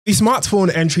The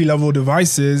smartphone entry-level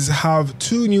devices have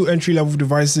two new entry-level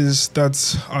devices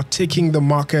that are taking the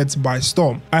market by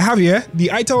storm. I have here the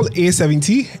Itel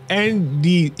A70 and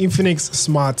the Infinix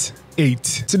Smart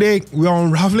 8. Today, we are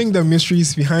unraveling the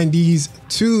mysteries behind these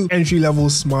two entry-level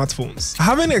smartphones.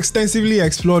 Having extensively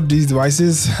explored these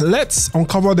devices, let's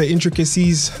uncover the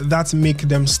intricacies that make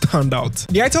them stand out.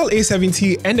 The Itel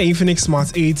A70 and the Infinix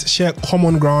Smart 8 share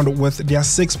common ground with their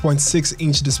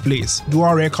 6.6-inch displays,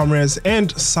 dual rear cameras,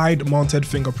 and side-mounted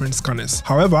fingerprint scanners.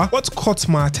 However, what caught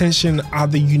my attention are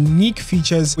the unique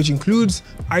features, which includes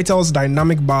Itel's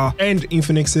dynamic bar and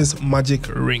Infinix's magic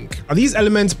ring. These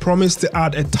elements promise to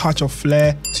add a touch of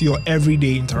flair to your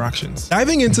everyday interactions.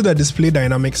 Diving into the display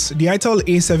dynamics, the Itel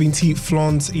A70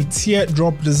 flaunts a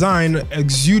teardrop design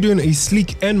exuding a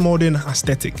sleek and modern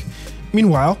aesthetic.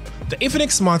 Meanwhile, the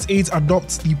Infinix Smart 8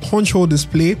 adopts the punch-hole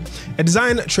display, a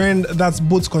design trend that's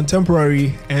both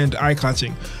contemporary and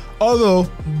eye-catching. Although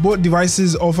both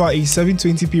devices offer a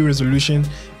 720p resolution,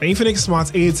 the Infinix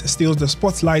Smart 8 steals the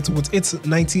spotlight with its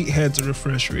 90Hz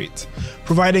refresh rate,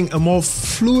 providing a more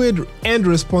fluid and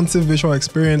responsive visual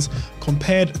experience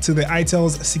compared to the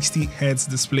Itel's 60Hz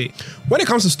display. When it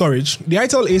comes to storage, the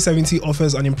Itel A70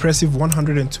 offers an impressive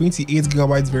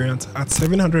 128GB variant at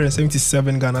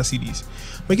 777 Ghana cedis,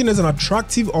 making it an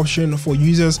attractive option for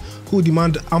users who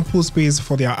demand ample space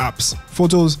for their apps,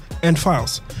 photos, and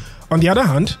files. On the other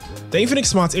hand, the Infinix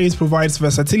Smart 8 provides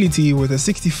versatility with a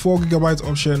 64GB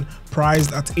option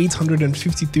priced at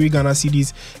 853 Ghana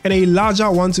cedis and a larger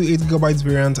 128GB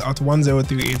variant at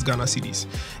 1038 Ghana cedis.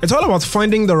 It's all about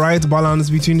finding the right balance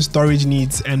between storage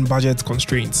needs and budget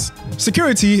constraints.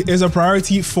 Security is a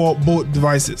priority for both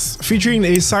devices, featuring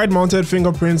a side-mounted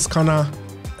fingerprint scanner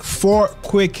for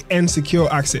quick and secure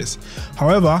access.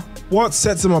 However, what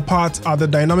sets them apart are the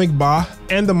dynamic bar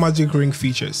and the magic ring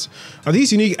features. Now,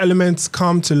 these unique elements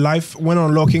come to life when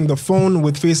unlocking the phone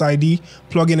with Face ID,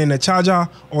 plugging in a charger,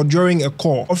 or during a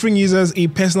call, offering users a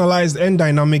personalized and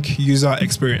dynamic user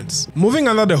experience. Moving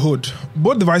under the hood,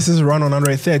 both devices run on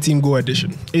Android 13 Go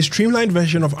Edition, a streamlined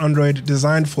version of Android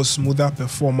designed for smoother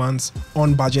performance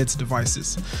on budget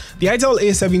devices. The Itel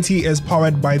A70 is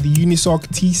powered by the Unisoc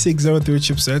T603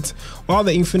 chipset, while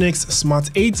the Infinix Smart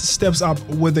 8 steps up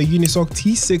with the Unisoc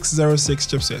T606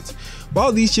 chipset.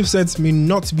 While these chipsets may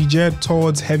not be geared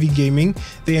towards heavy gaming,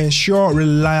 they ensure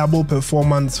reliable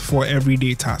performance for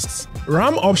everyday tasks.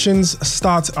 RAM options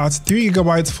start at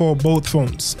 3GB for both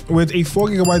phones, with a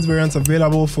 4GB variant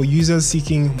available for users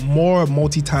seeking more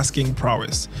multitasking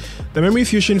prowess. The memory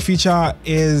fusion feature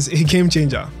is a game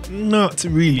changer. Not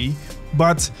really,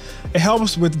 but it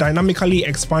helps with dynamically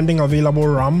expanding available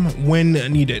RAM when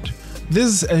needed.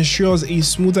 This ensures a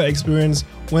smoother experience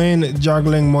when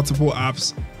juggling multiple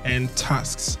apps and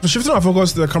tasks. So shifting our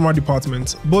focus to the camera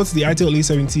department, both the Itel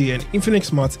A70 and Infinix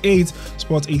Smart 8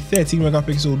 sport a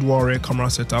 13MP dual rear camera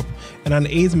setup and an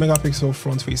 8MP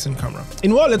front-facing camera.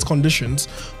 In well-lit conditions,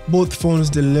 both phones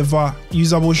deliver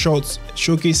usable shots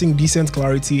showcasing decent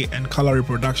clarity and color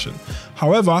reproduction.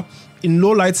 However, in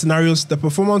low-light scenarios, the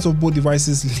performance of both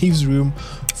devices leaves room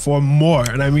for more,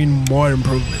 and I mean more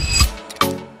improvements.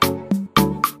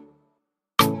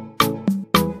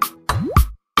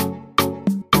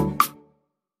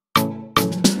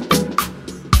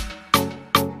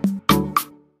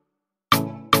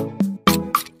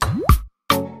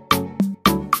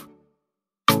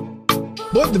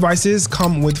 Both devices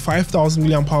come with 5000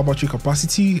 mAh battery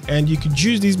capacity, and you could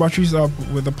use these batteries up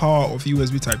with the power of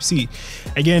USB Type-C.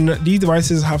 Again, these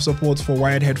devices have support for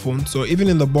wired headphones, so even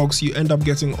in the box, you end up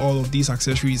getting all of these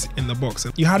accessories in the box.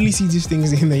 You hardly see these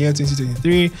things in the year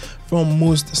 2023 from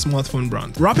most smartphone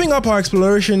brands. Wrapping up our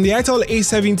exploration, the Itel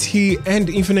A70 and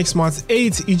Infinix Smart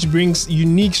 8 each brings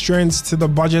unique strengths to the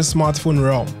budget smartphone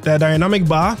realm. Their dynamic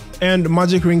bar and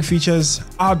magic ring features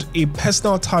add a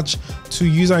personal touch to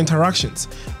user interactions,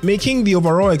 making the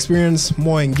overall experience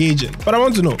more engaging. But I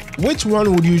want to know, which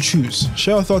one would you choose?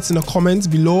 Share your thoughts in the comments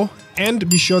below and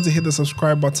be sure to hit the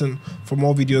subscribe button for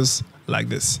more videos like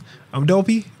this. I'm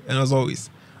Delpy, and as always,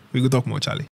 we go talk more, Charlie.